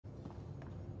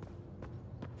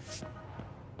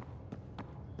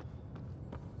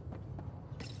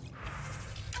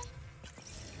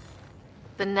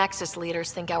The Nexus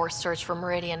leaders think our search for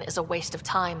Meridian is a waste of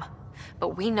time,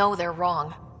 but we know they're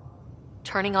wrong.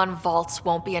 Turning on vaults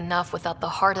won't be enough without the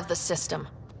heart of the system.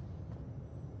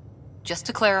 Just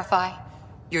to clarify,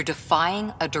 you're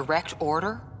defying a direct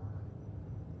order?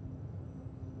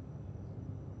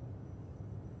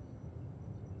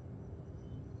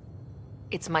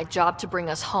 It's my job to bring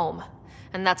us home,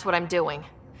 and that's what I'm doing.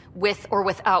 With or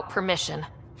without permission.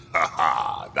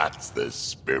 Haha, that's the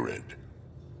spirit.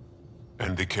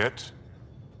 And the kit?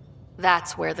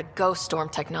 That's where the Ghost Storm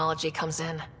technology comes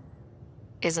in.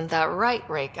 Isn't that right,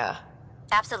 Reika?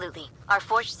 Absolutely. Our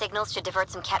forged signals should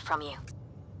divert some Ket from you.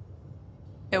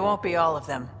 It won't be all of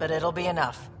them, but it'll be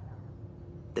enough.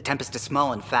 The Tempest is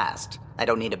small and fast. I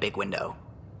don't need a big window.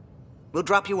 We'll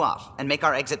drop you off and make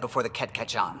our exit before the Ket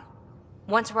catch on.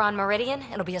 Once we're on Meridian,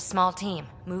 it'll be a small team.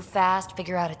 Move fast,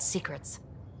 figure out its secrets.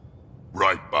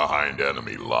 Right behind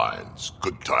enemy lines.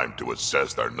 Good time to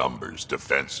assess their numbers,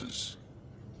 defenses.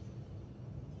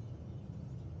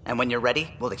 And when you're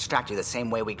ready, we'll extract you the same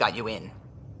way we got you in.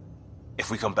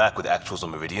 If we come back with actuals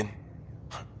on Meridian,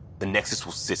 the Nexus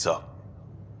will sit up.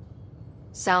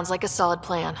 Sounds like a solid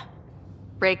plan.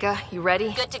 Reika, you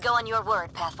ready? Good to go on your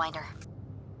word, Pathfinder.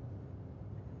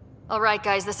 All right,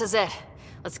 guys, this is it.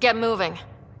 Let's get moving.